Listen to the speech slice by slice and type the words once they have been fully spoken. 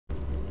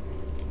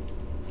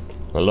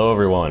Hello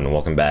everyone,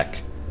 welcome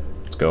back.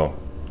 Let's go.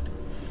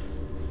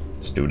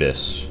 Let's do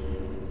this.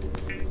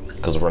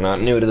 Because we're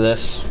not new to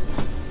this.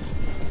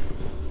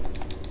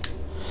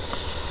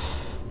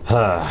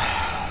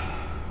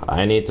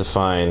 I need to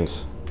find...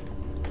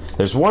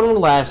 There's one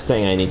last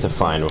thing I need to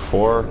find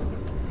before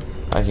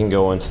I can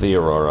go into the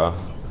Aurora.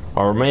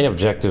 Our main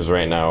objectives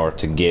right now are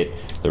to get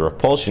the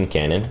repulsion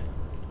cannon.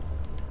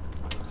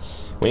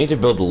 We need to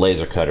build the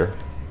laser cutter.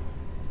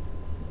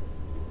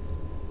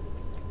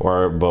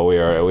 But we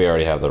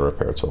already have the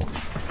repair tool.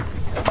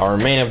 Our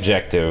main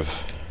objective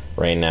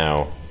right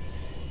now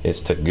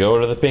is to go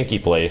to the Pinky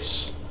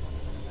place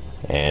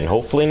and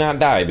hopefully not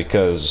die,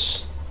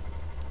 because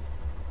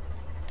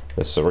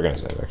this. So we're gonna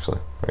save, actually.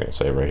 We're gonna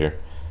save right here.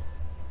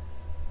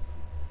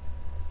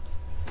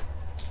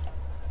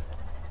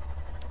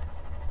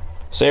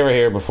 Save right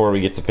here before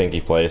we get to Pinky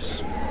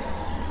place.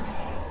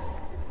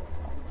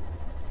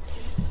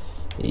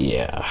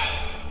 Yeah.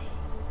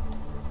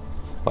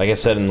 Like I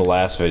said in the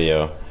last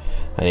video,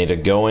 I need to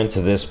go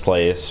into this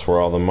place where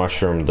all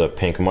the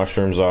pink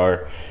mushrooms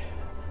are.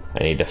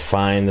 I need to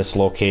find this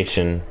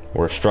location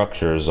where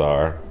structures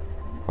are.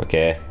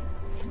 Okay?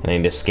 I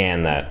need to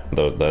scan that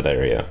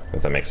area,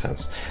 if that makes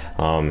sense.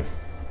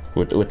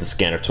 With the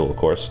scanner tool, of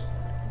course.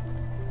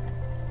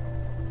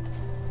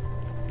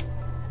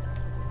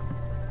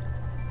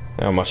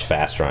 How much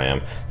faster I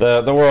am.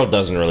 The world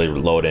doesn't really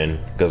load in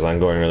because I'm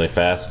going really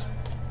fast.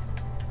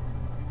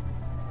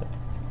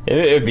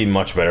 It would be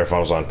much better if I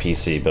was on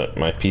PC, but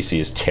my PC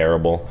is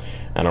terrible.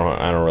 I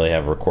don't really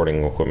have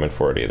recording equipment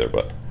for it either,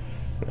 but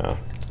no.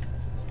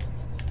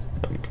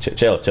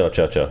 Chill.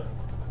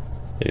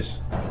 Jeez.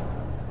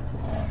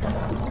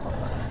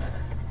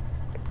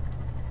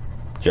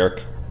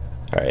 Jerk.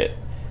 Alright.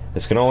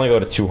 This can only go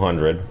to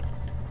 200.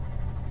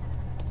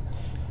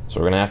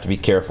 So we're gonna have to be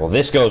careful.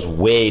 This goes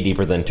way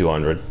deeper than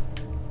 200.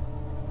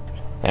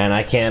 And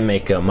I can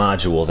make a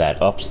module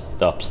that ups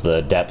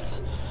the depth.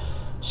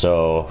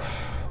 So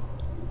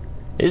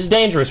it's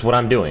dangerous what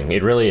I'm doing.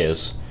 It really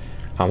is.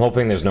 I'm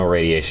hoping there's no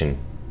radiation.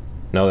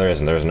 No, there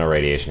isn't. There's no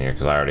radiation here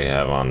because I already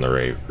have on the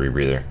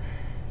rebreather.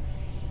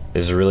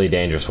 This is really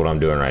dangerous what I'm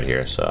doing right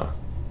here, so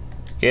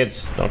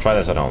kids, don't try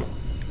this at home.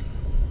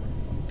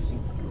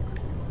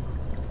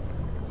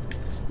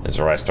 This is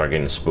where I start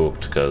getting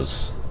spooked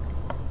because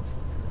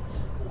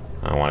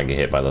I don't want to get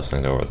hit by those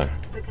things over there.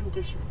 The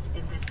conditions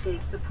in this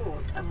cave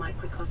support a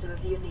microcosm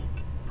of unique,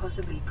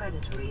 possibly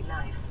predatory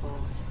life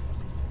forms.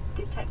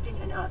 Detecting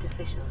an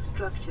artificial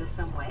structure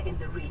somewhere in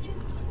the region.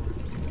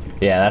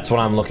 Yeah, that's what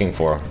I'm looking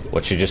for.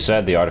 What you just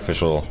said, the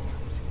artificial...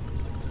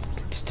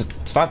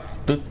 Stop!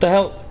 What the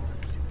hell?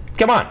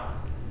 Come on!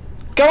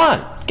 Come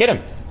on! Get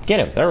him!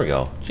 Get him! There we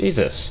go.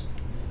 Jesus.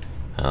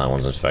 That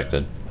one's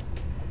infected.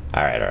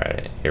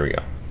 Alright. Here we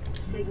go.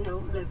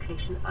 Signal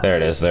location. There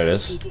it is.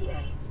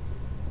 PDA.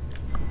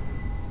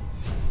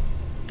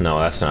 No,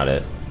 that's not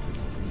it.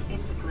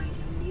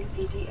 Integrating new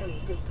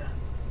PDA data.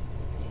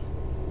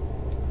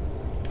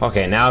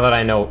 Okay, now that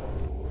I know...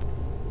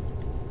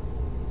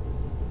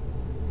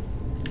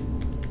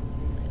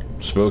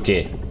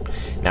 Spooky.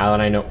 Now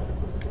that I know...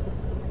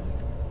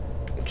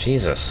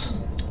 Jesus.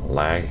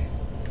 Lag.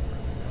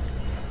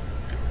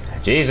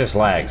 Jesus,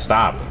 lag.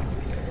 Stop.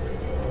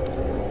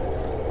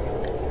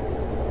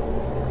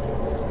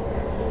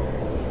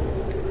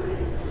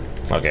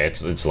 Okay,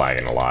 it's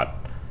lagging a lot.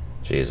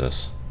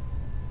 Jesus.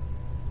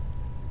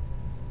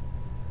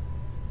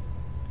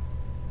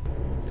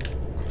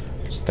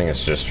 This thing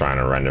is just trying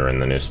to render in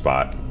the new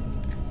spot.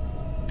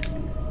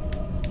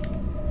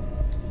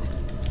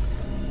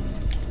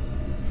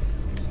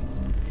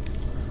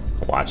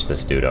 Watch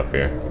this dude up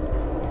here.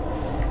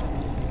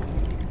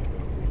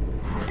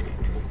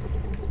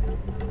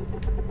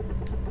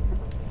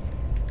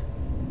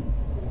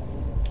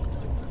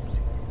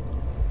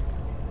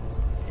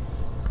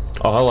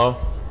 Oh, hello.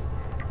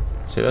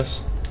 See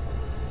this?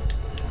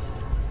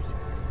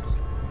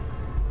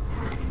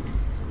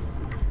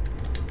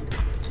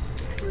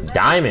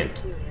 Diamond.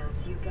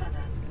 Materials you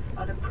gather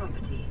are the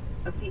property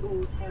of the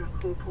All Terra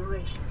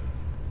Corporation.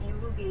 You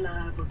will be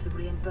liable to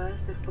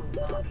reimburse the full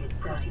market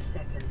price. 30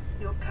 seconds.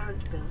 Your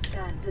current bill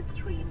stands at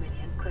 3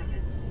 million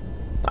credits.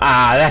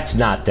 Ah, that's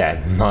not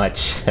that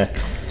much.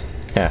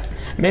 Yeah.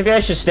 Maybe I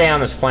should stay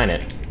on this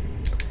planet.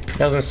 It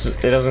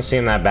doesn't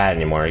seem that bad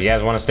anymore. You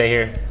guys want to stay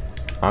here?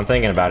 I'm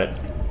thinking about it.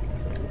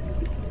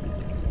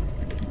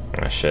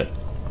 Ah, shit.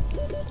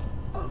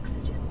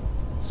 Oxygen.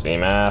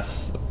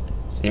 C-math.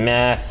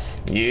 C-math.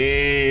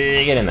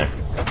 Yeah, get in there.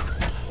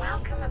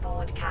 Welcome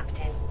aboard,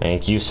 Captain.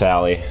 Thank you,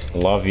 Sally.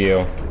 Love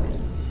you.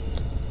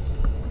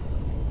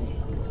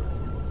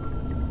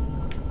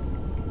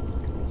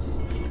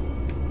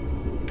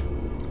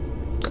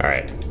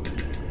 Alright.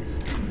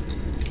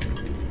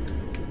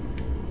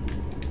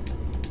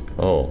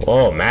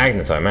 Oh,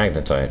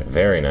 magnetite.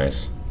 Very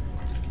nice.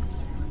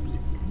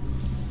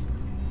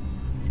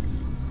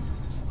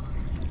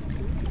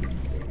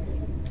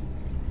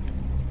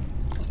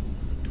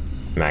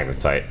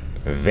 Magnetite.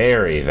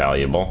 Very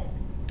valuable.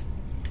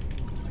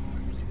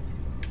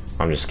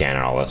 I'm just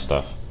scanning all this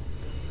stuff.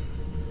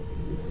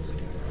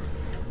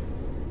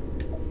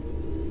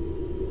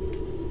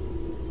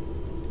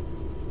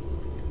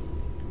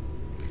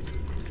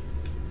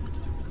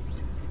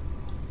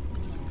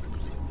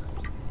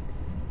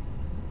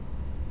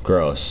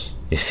 gross.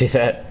 You see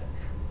that?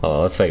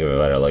 Oh, let's take a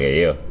better look at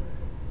you.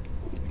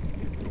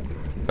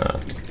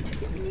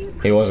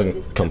 He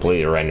wasn't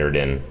completely rendered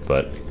in,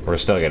 but we're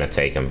still gonna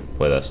take him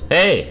with us.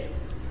 Hey!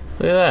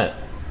 Look at that.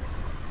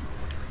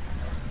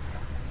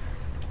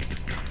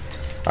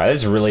 Alright,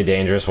 this is really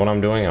dangerous what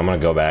I'm doing. I'm gonna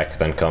go back,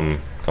 then come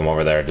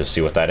over there to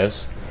see what that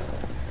is.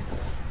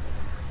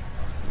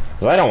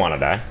 Because I don't want to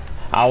die.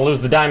 I'll lose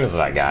the diamonds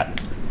that I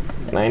got.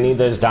 And I need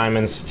those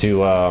diamonds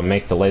to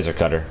make the laser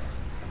cutter.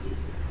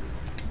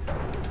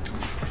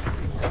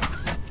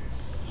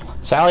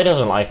 Sally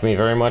doesn't like me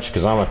very much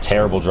because I'm a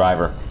terrible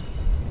driver.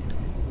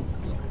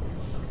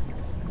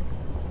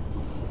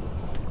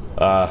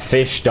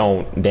 Fish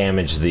don't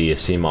damage the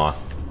sea moth.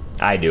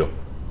 I do.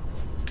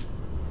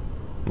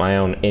 My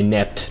own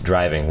inept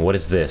driving. What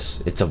is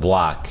this? It's a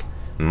block.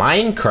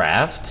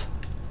 Minecraft?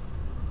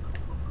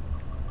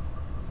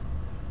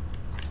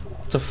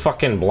 It's a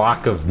fucking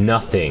block of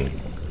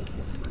nothing.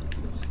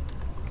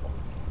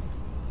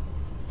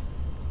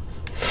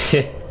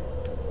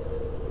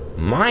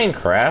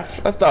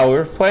 Minecraft? I thought we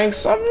were playing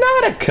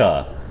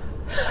Subnautica.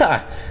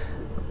 Ha!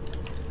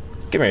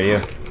 Come here,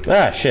 you.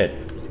 Ah, shit.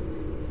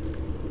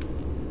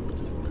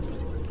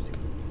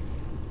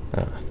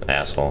 Oh,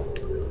 asshole.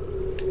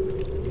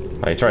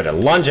 Oh, he tried to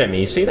lunge at me.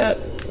 You see that?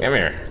 Come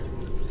here.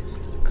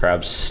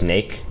 Crab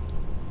snake.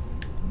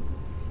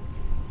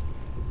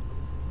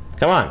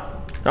 Come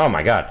on. Oh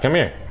my god, come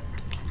here.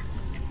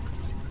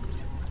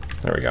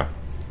 There we go.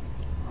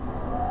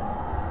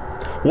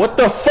 What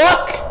the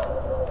fuck?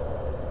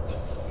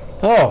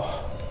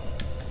 Oh.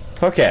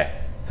 Okay.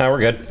 Now we're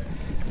good.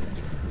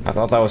 I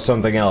thought that was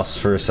something else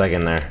for a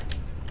second there.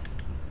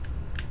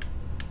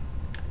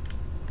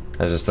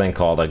 There's this thing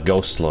called a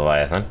ghost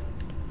leviathan.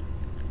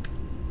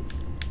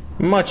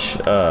 Much,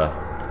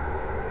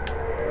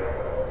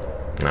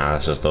 Nah,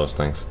 that's just those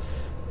things.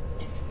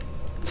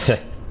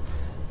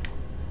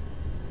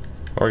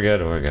 We're good,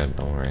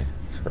 don't worry.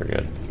 We're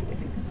good.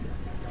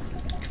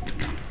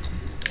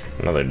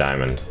 Another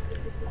diamond.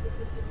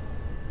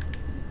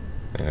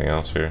 Anything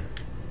else here?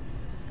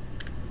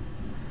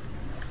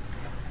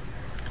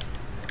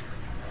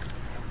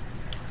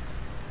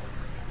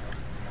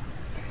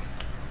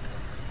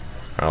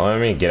 Now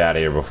let me get out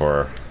of here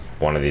before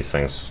one of these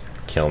things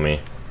kill me.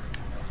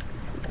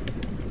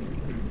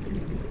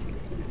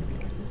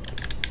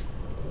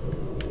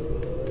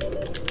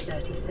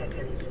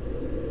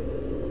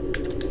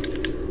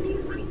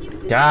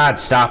 God,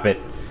 stop it.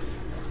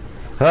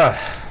 Ugh.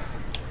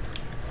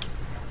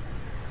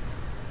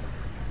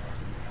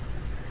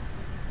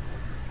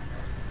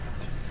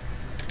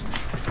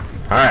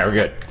 Alright, we're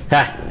good.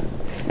 Ha!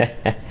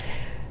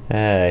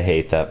 I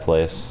hate that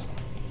place.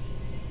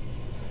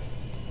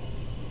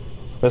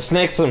 The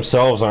snakes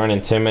themselves aren't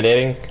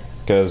intimidating,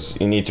 because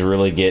you need to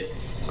really get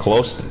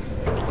close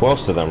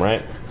to them,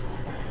 right?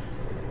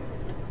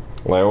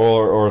 Like,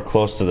 or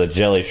close to the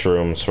jelly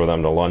shrooms for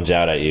them to lunge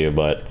out at you,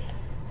 but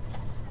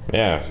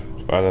yeah,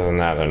 other than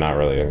that, they're not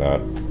really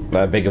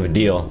that big of a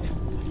deal.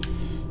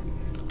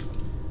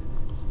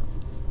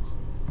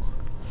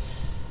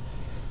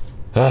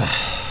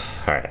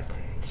 Alright,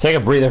 let's take a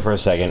breather for a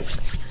second.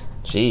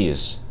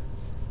 Jeez.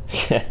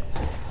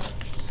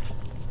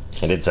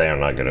 I did say I'm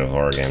not good at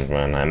horror games,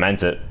 man. I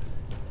meant it.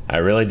 I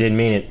really did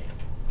mean it.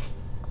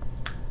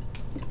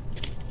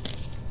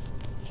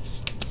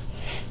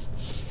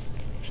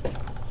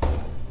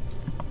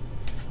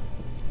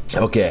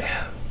 Okay.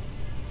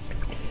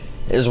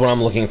 Here's what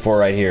I'm looking for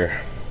right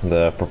here.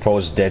 The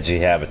proposed Deji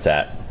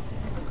habitat.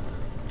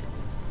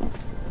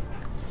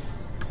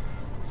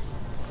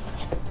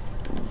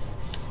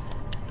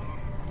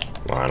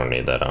 Well, I don't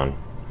need that on.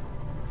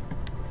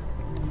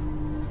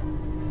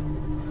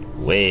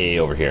 Way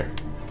over here.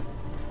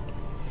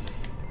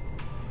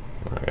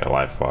 I got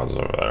life pods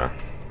over there.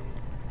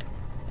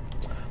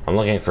 I'm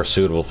looking for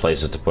suitable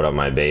places to put up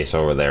my base.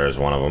 Over there is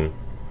one of them.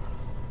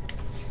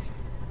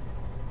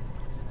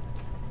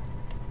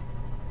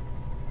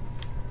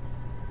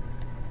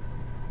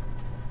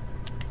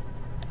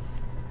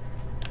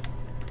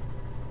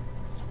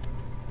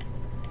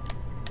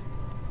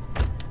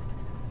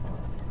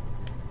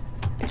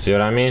 See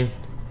what I mean?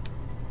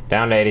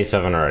 Down to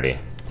 87 already.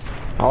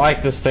 I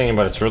like this thing,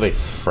 but it's really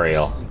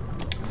frail.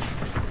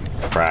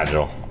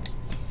 Fragile.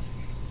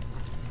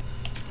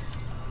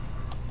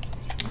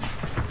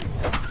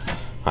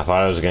 I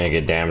thought I was gonna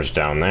get damaged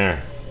down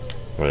there,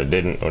 but it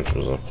didn't, which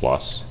was a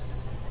plus.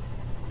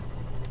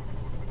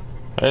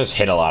 I just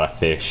hit a lot of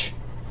fish.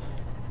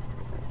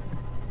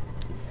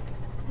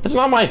 It's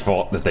not my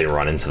fault that they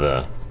run into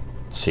the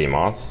sea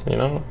moths, you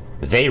know?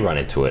 They run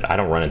into it, I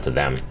don't run into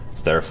them.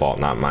 It's their fault,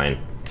 not mine.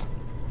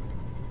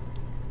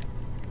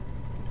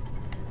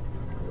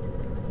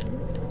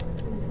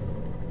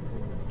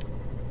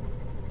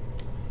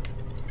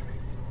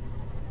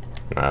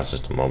 Nah, that's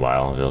just a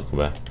mobile vehicle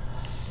back.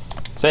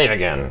 Save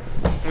again.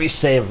 We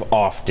save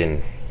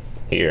often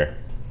here.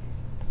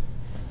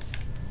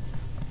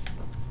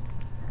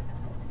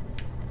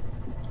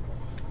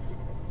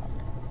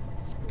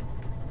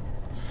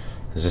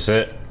 Is this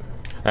it?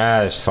 Ah,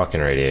 there's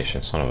fucking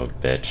radiation, son of a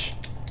bitch.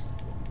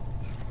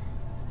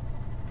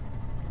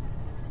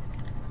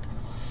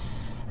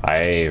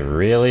 I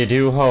really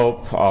do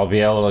hope I'll be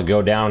able to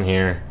go down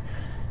here.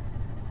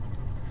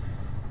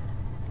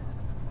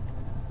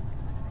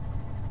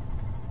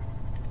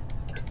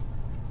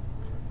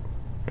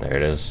 There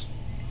it is.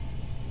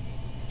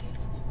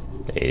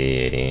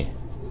 80.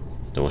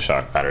 Dual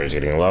shock battery's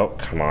getting low.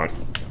 Come on.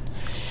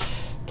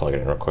 Plug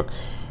it in real quick.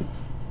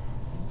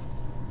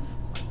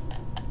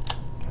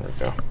 There we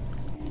go.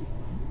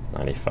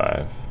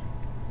 95.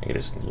 Make it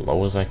as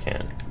low as I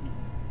can.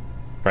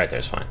 Right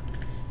there's fine.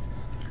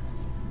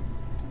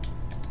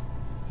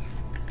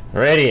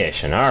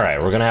 Radiation.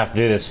 Alright, we're gonna have to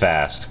do this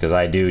fast, because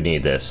I do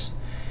need this.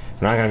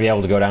 I'm not gonna be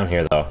able to go down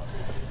here, though.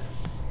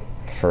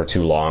 For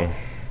too long.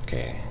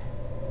 Okay.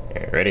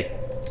 Okay, ready?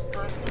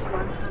 Passing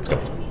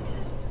 100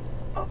 meters.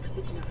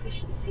 Oxygen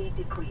efficiency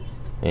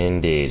decreased.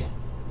 Indeed.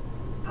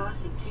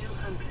 Passing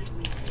 200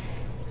 meters.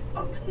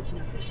 Oxygen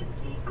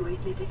efficiency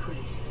greatly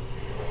decreased.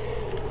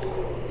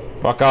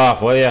 Fuck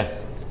off, will ya?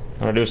 I'm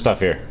gonna do stuff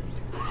here.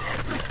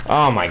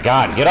 Oh my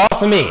god, get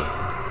off of me!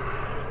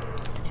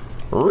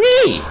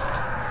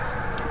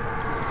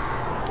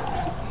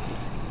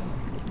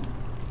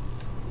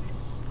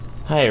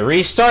 I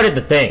restarted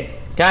the thing.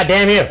 God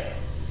damn you!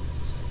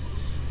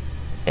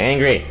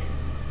 Angry.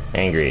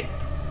 Angry.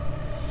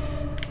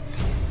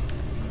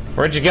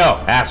 Where'd you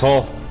go,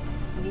 asshole?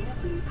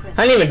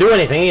 I didn't even do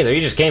anything either.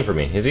 He just came for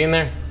me. Is he in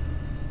there?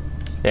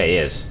 Yeah, he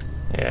is.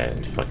 Yeah,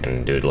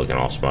 fucking dude looking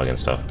all smug and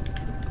stuff.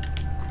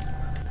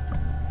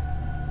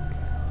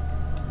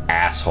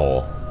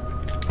 Asshole.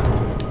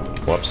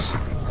 Whoops.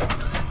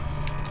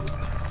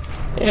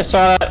 Yeah,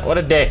 saw that. What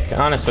a dick.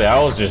 Honestly,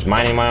 I was just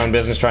minding my own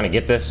business trying to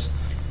get this.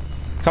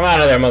 Come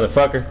out of there,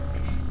 motherfucker.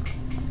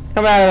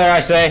 Come out of there, I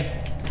say.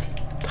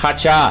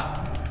 Hacha.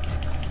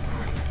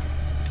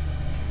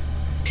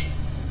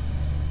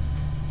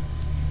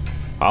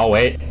 I'll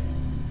wait.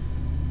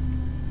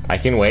 I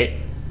can wait.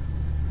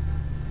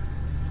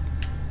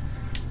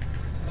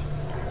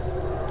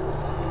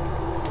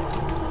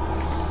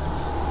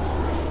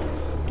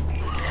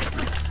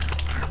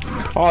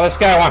 Oh, this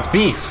guy wants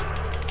beef.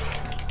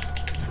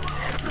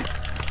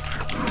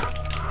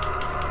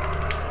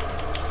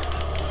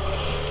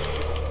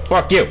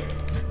 Fuck you.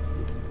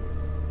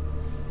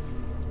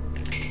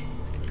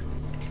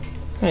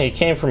 Hey, he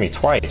came for me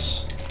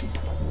twice.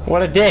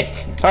 What a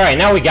dick. Alright,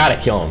 now we gotta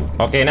kill him.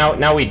 Okay,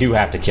 now we do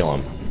have to kill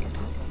him.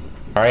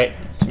 Alright?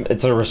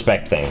 It's a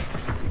respect thing.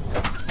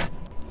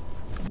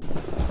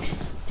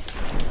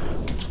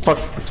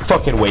 Let's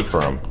fucking wait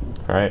for him.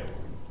 Alright?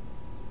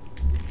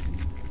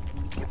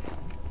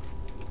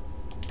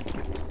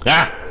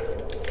 Ah!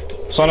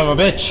 Son of a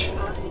bitch!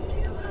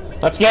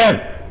 Let's get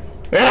him!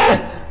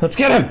 Ah! Let's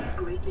get him!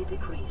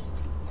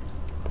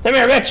 Come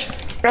here, bitch!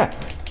 Ah!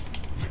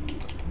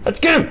 Let's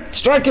get him!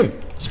 Strike him!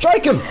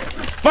 Strike him!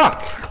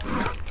 Fuck!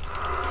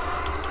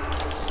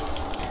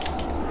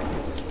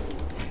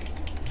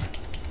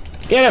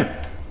 Get him!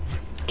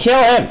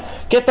 Kill him!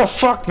 Get the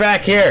fuck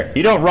back here!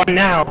 You don't run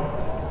now!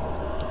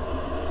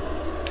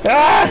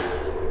 Ah!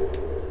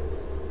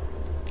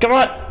 Come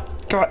on!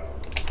 Come on!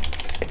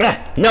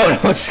 Ah! No,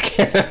 don't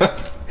scare him!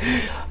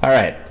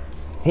 Alright.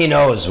 He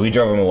knows we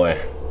drove him away.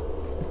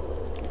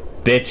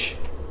 Bitch.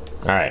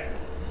 Alright.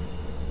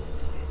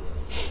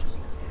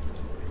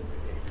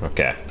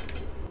 Okay.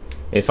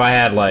 If I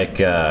had like,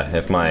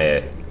 if I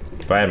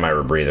had my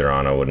rebreather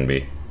on, I wouldn't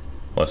be.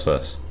 What's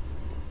this?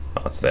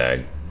 Oh, it's the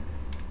egg.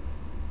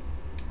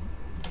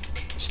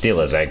 Steal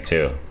his egg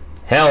too.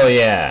 Hell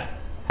yeah!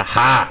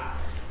 Haha!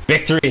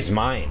 Victory is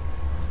mine!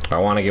 I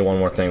want to get one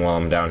more thing while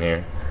I'm down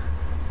here.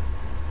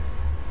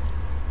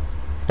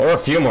 Or a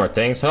few more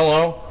things.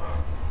 Hello!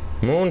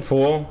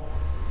 Moonpool.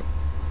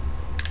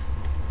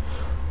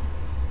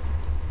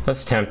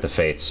 Let's tempt the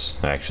fates,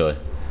 actually.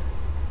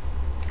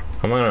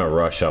 I'm gonna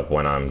rush up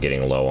when I'm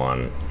getting low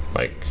on,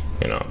 like,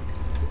 you know.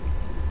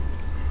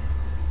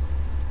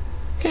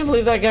 Can't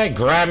believe that guy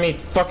grabbed me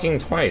fucking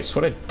twice.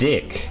 What a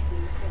dick.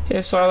 You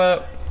guys saw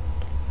that?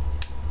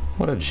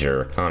 What a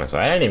jerk, honestly.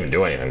 I didn't even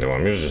do anything to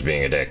him. He was just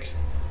being a dick.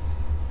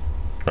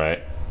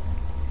 Right?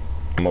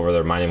 I'm over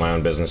there minding my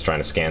own business trying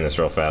to scan this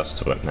real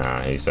fast, but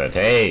nah, he said,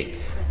 hey,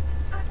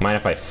 mind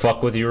if I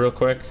fuck with you real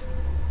quick?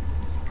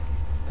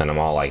 And I'm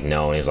all like,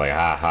 no, and he's like,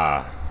 ha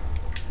ha.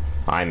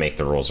 I make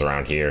the rules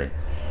around here.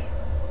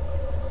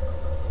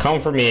 Come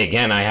for me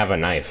again, I have a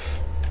knife.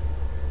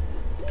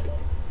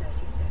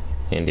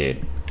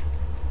 Indeed.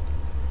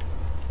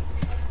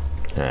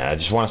 I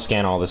just want to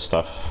scan all this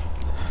stuff.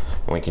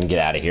 And we can get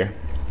out of here.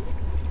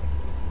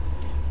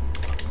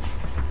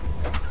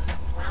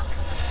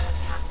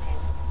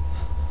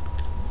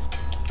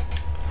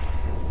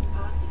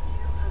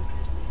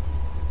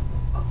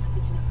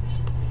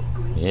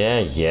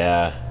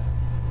 Yeah.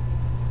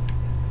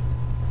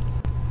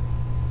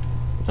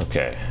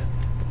 Okay.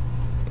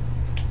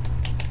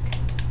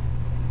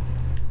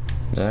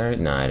 Alright,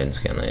 no, I didn't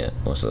scan that yet.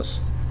 What's this?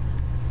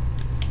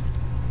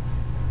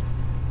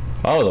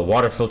 Oh, the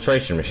water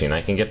filtration machine.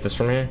 I can get this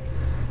from here?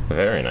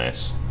 Very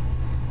nice.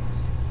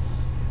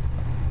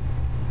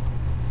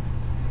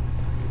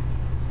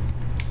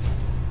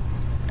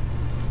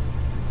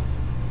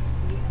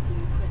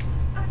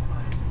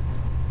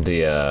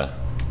 the,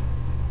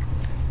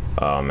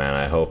 oh man,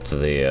 I hoped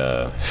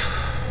the,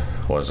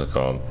 what is it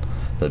called?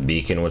 The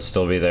beacon would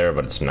still be there,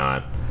 but it's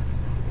not.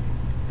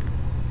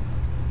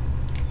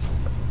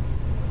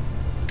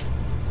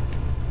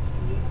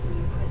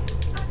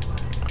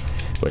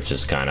 Which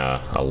is kind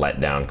of a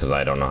letdown because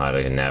I don't know how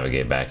to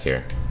navigate back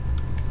here.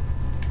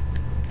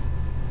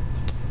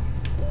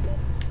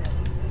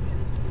 30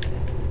 seconds.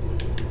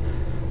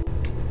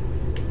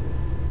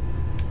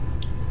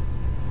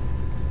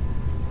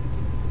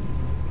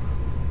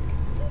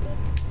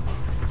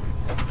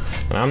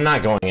 And I'm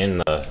not going in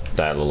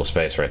that little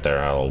space right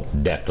there. I'll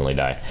definitely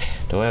die.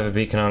 Do I have a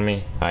beacon on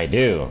me? I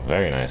do.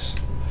 Very nice.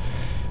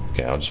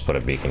 Okay, I'll just put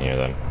a beacon here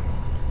then.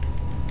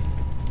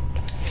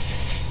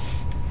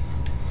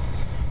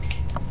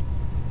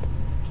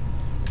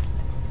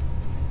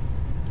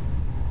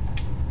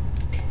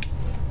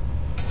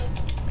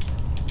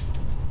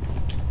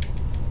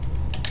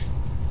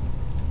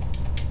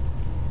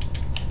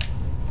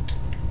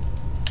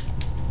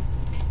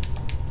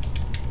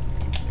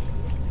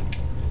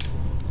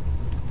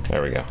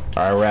 There we go.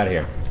 Alright, we're out of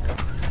here.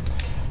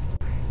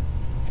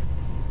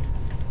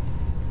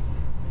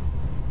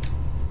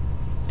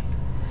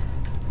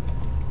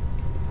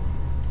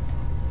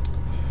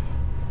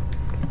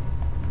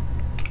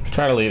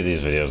 Try to leave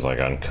these videos like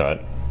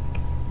uncut.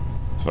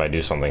 If I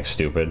do something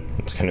stupid,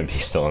 it's gonna be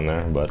still in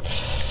there, but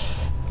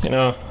you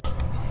know,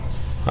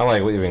 I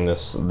like leaving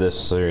this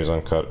series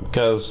uncut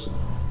because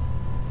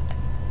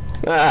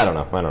I don't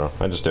know,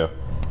 I just do.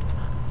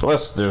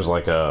 Unless there's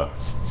like a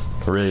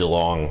really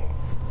long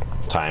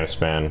time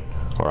span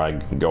or I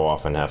go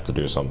off and have to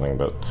do something,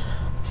 but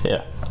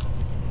yeah,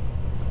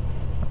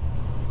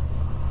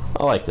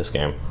 I like this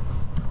game.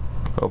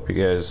 Hope you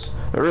guys,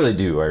 I really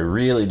do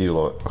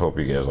hope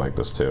you guys like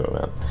this too,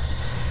 man.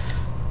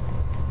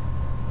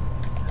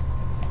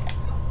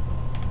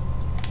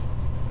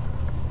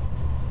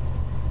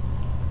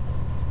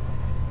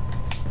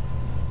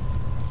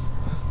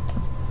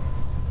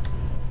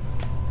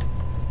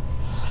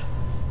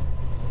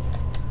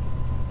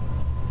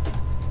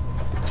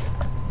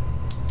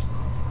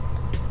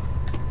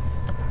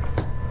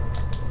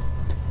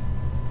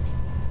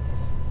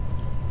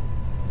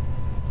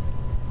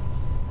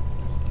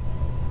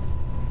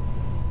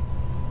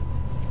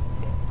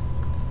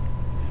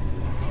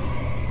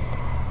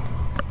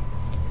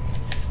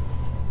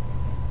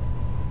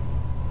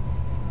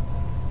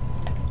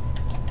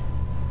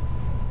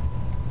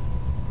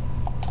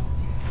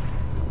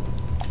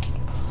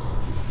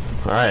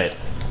 Alright,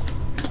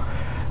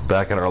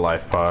 back at our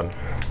life pod.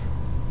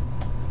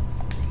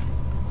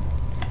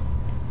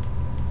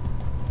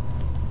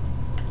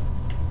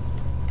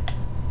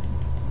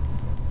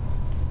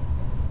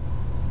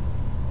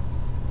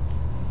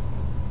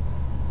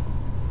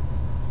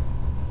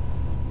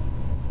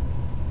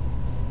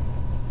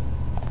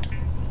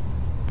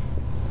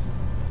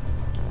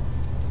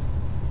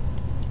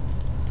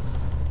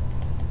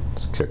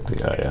 Let's kick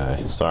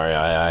the aye. Sorry,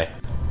 aye.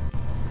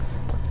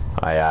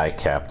 Aye,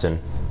 Captain.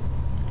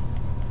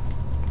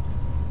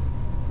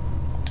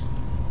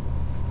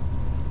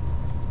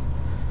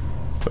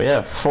 We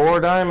have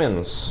 4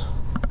 diamonds,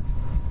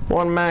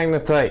 1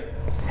 magnetite,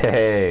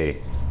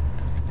 hey,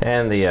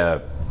 and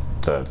the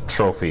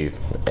trophy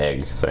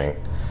egg thing.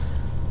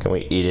 Can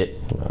we eat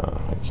it?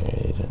 No, I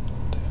can't eat it.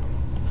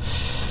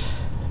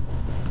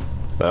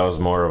 That was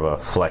more of a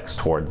flex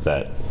towards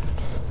that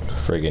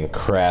friggin'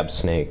 crab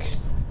snake.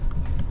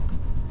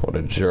 What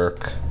a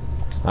jerk.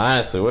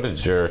 Honestly, what a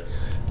jerk.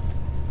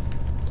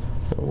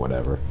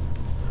 Whatever.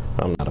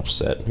 I'm not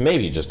upset.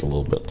 Maybe just a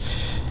little bit.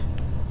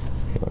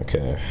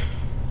 Okay.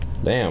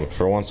 Damn,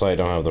 for once I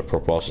don't have the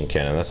propulsion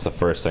cannon. That's the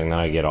first thing that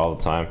I get all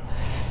the time.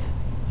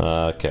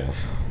 Okay.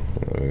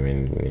 We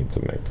need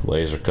to make the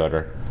laser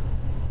cutter.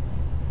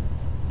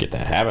 Get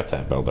that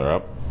habitat builder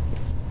up.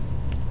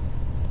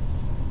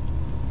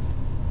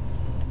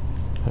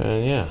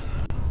 And yeah.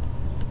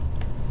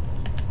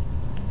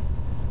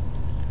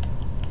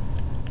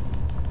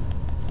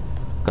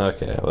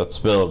 Okay, let's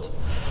build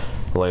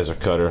the laser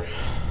cutter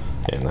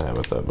and the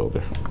habitat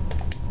builder.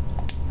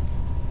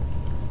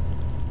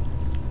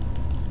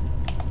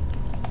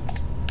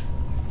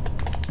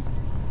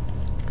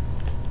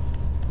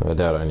 I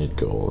doubt I need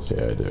gold.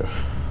 Yeah, I do.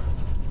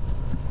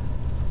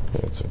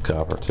 Need some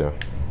copper too.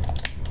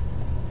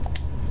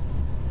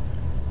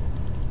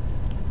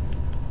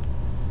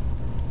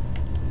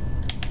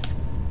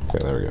 Okay,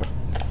 there we go.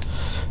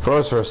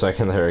 Froze for a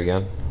second there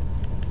again.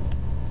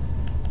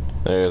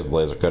 There's the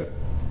laser cutter.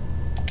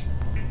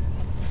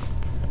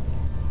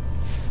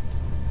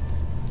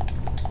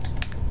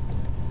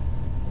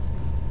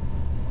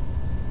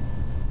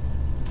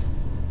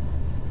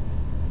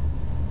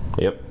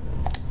 Yep.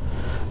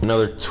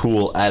 Another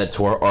tool added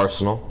to our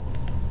arsenal.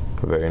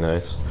 Very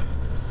nice.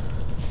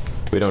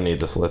 We don't need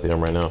this lithium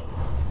right now.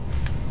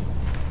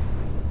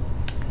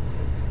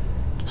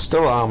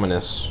 Still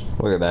ominous.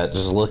 Look at that,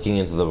 just looking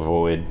into the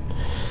void.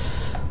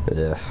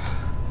 Yeah.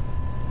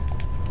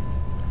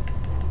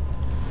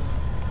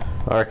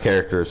 Our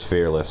character is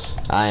fearless.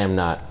 I am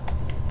not.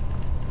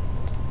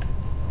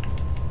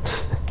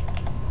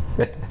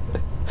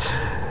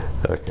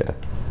 Okay.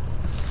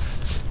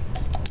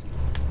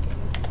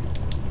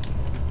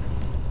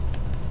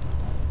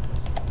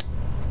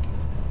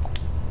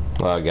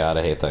 Oh god,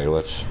 I hate that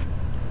glitch.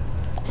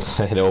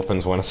 It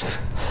opens when it's...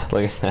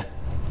 Look at that.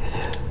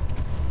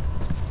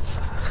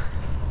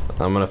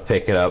 I'm gonna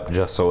pick it up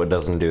just so it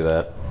doesn't do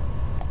that.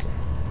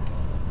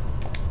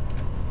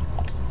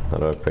 How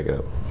do I pick it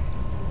up?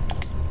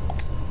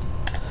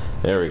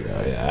 There we go.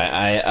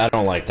 Yeah, I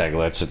don't like that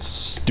glitch. It's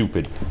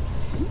stupid.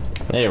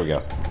 There we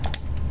go.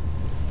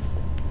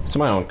 It's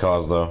my own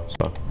cause though,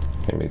 so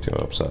can't be too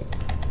upset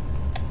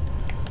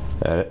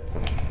at it.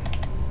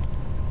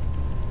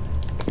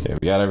 Okay,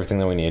 we got everything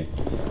that we need.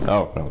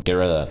 Oh no, get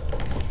rid of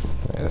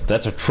that.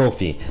 That's a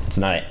trophy. It's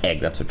not an egg.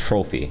 That's a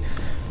trophy.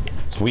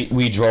 So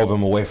we drove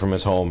him away from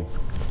his home.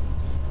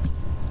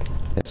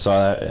 I saw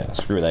that. Yeah,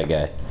 screw that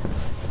guy.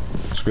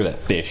 Screw that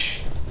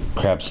fish.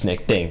 Crab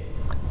snake thing.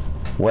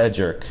 What a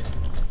jerk.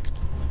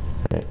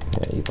 Right.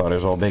 Yeah, he thought it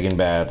was all big and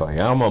bad. Like,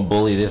 I'm gonna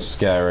bully this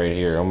guy right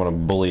here. I'm gonna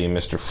bully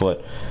Mr.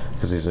 Foot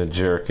because he's a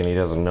jerk and he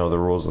doesn't know the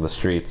rules of the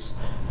streets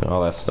and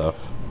all that stuff.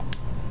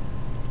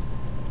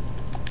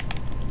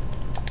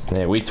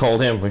 Yeah, we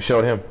told him. We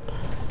showed him.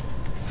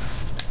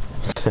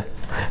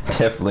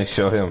 Definitely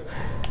showed him.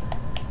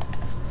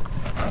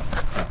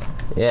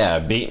 Yeah,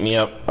 beat me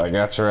up. I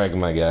got your egg,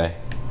 my guy.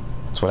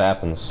 That's what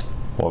happens.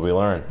 What we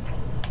learn.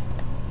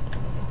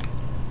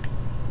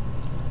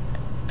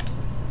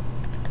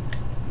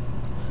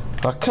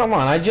 Oh, come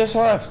on, I just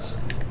left.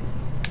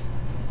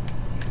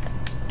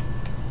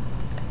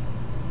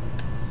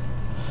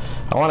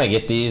 I want to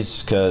get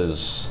these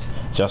because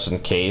just in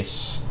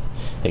case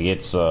it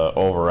gets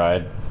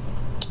overwritten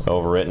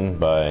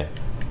by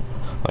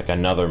like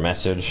another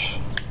message.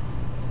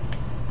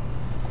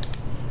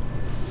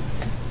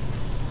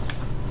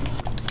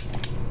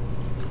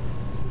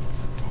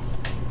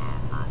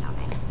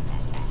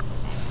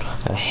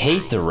 I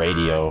hate the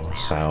radio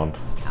sound.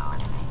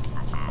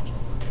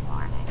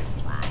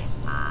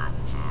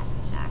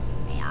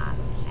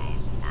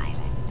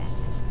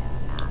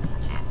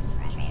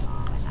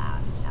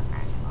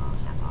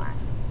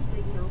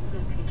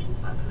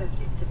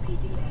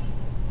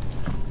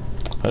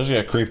 I just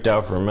got creeped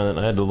out for a minute.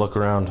 I had to look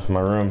around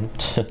my room.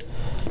 Shit.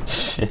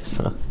 Shit.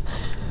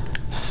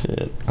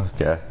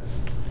 Okay.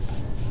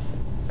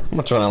 I'm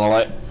gonna turn on the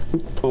light.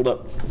 Hold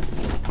up.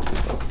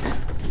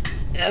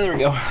 Yeah, there we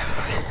go.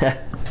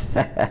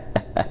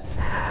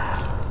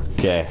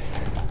 Okay.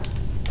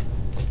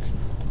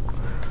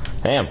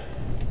 Damn.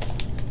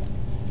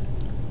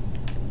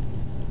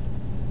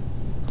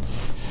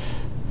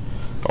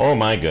 Oh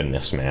my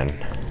goodness, man.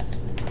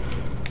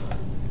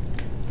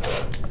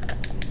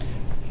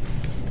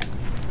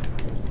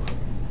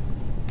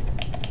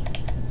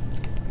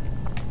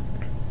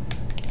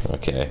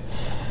 Okay,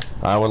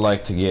 I would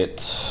like to get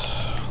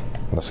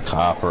this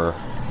copper.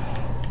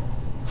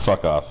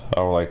 Fuck off.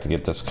 I would like to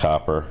get this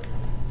copper.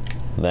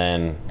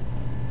 Then,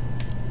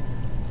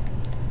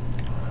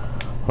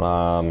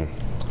 I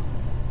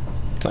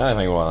think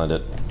we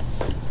wanted it.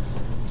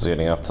 It's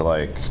getting up to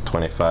like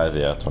 25.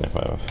 Yeah,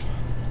 25.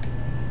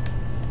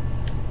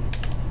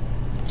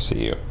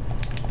 See you.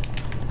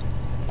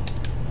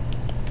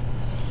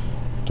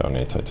 Don't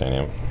need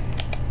titanium.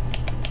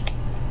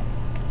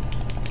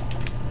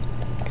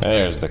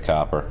 There's the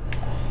copper.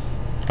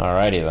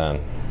 Alrighty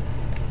then.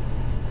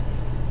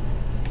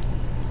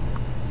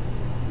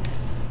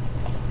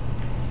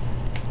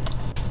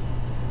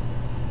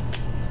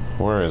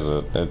 Where is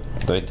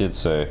it? They did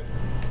say.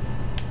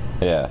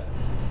 Yeah.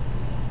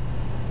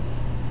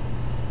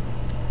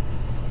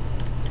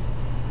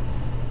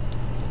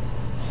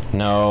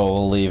 No,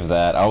 we'll leave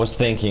that. I was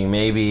thinking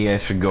maybe I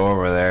should go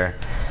over there,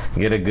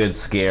 get a good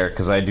scare,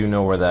 because I do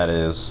know where that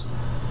is.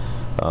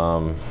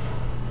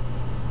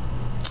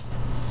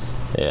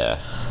 Yeah.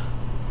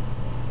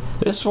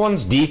 This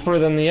one's deeper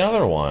than the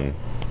other one.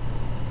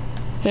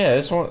 Yeah,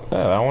 this one,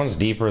 that one's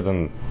deeper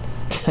than...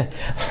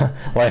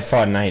 Life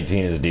Pod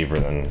 19 is deeper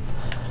than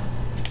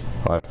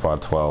Life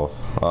Pod 12.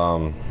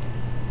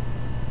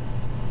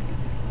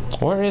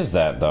 Where is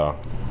that, though?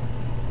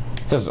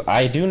 Because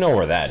I do know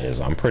where that is,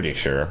 I'm pretty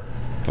sure.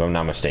 If I'm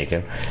not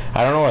mistaken.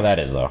 I don't know where that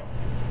is, though.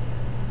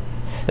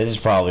 This is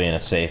probably in a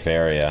safe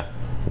area.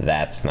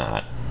 That's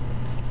not.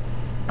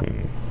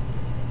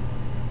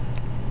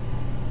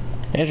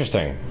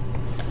 Interesting.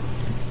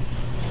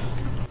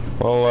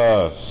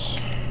 Well,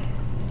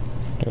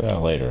 do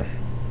that later.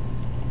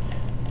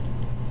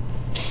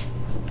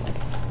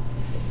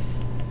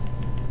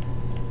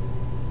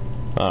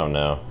 Oh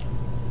no.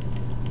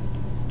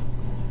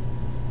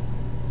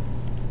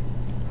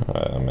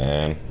 Oh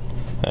man.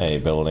 I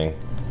hate building.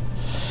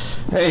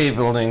 I hate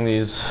building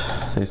these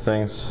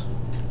things.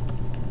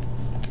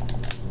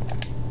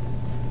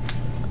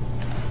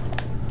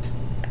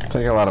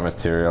 Take a lot of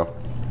material.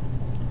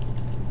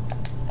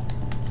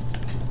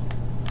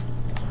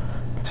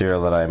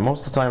 Material that I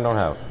most of the time don't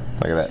have.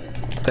 Look at that.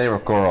 Potato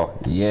coral.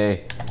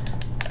 Yay.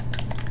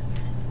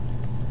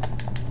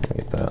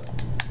 Get that.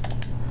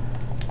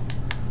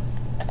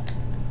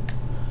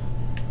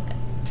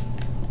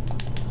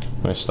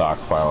 I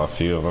stockpile a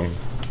few of them.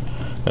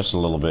 Just a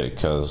little bit,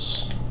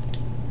 because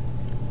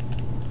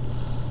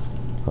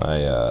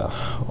I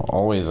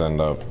always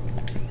end up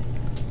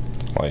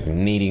like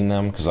needing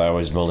them, because I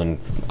always build in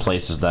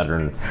places that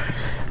are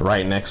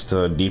right next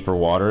to deeper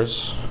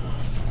waters.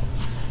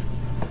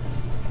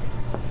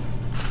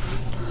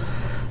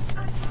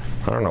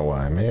 I don't know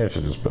why. Maybe I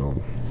should just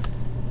build.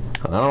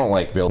 I don't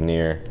like building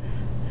near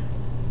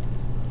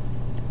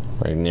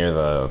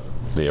the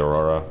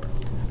Aurora.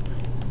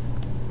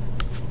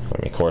 I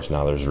mean, of course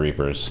now there's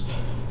Reapers.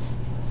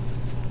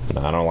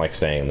 No, I don't like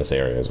staying in this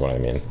area is what I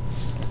mean.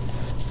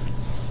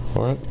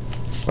 What?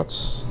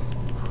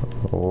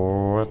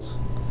 What?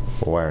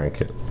 A wiring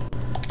kit.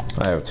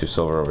 I have 2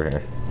 silver over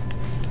here.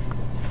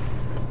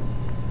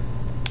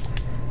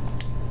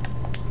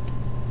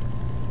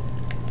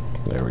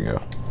 There we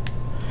go.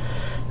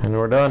 And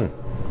we're done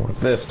with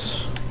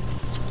this.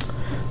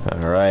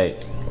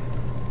 Alright.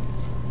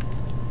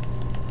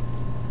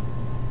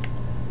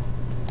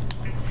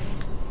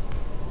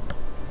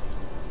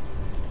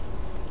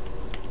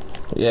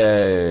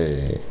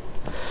 Yay!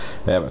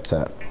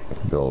 Habitat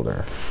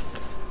builder.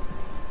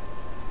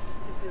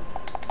 The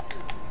building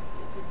tool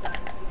is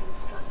designed to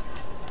construct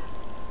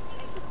habitats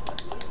capable of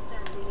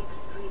withstanding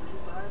extreme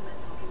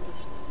environmental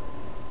conditions.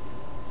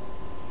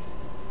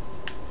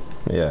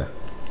 Yeah.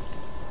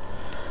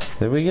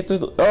 Did we get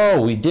the...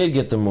 Oh, we did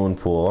get the moon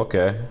pool.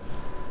 Okay.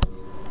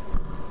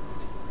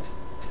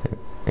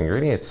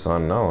 Ingredients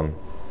unknown.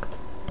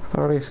 I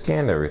thought I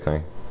scanned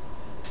everything.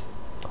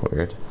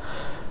 Weird.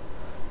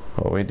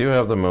 Well, we do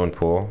have the moon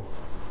pool.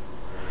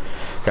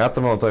 Got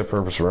the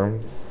multi-purpose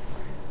room.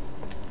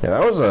 Yeah,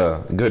 that was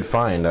a good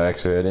find,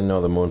 actually. I didn't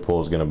know the moon pool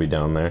was going to be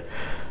down there.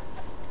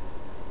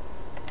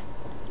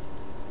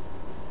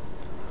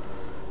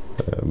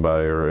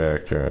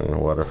 Bioreactor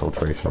and water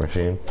filtration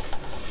machine.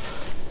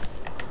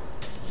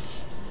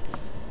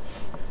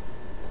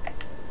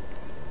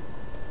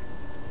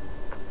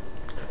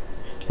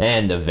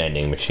 And a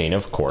vending machine,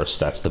 of course.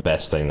 That's the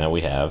best thing that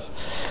we have.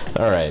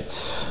 Alright.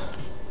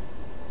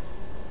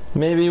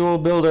 Maybe we'll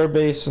build our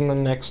base in the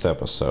next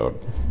episode.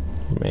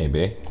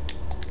 Maybe.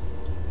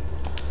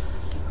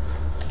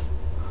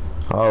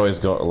 I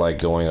always like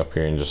going up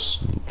here and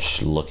just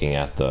looking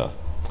at the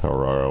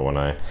Aurora when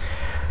I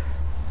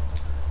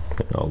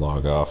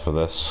log off of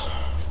this.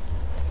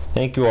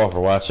 Thank you all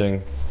for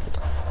watching.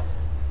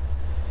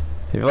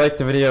 If you liked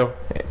the video,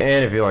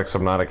 and if you like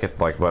Subnautica, hit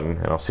the like button,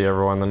 and I'll see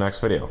everyone in the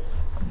next video.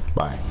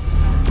 Bye.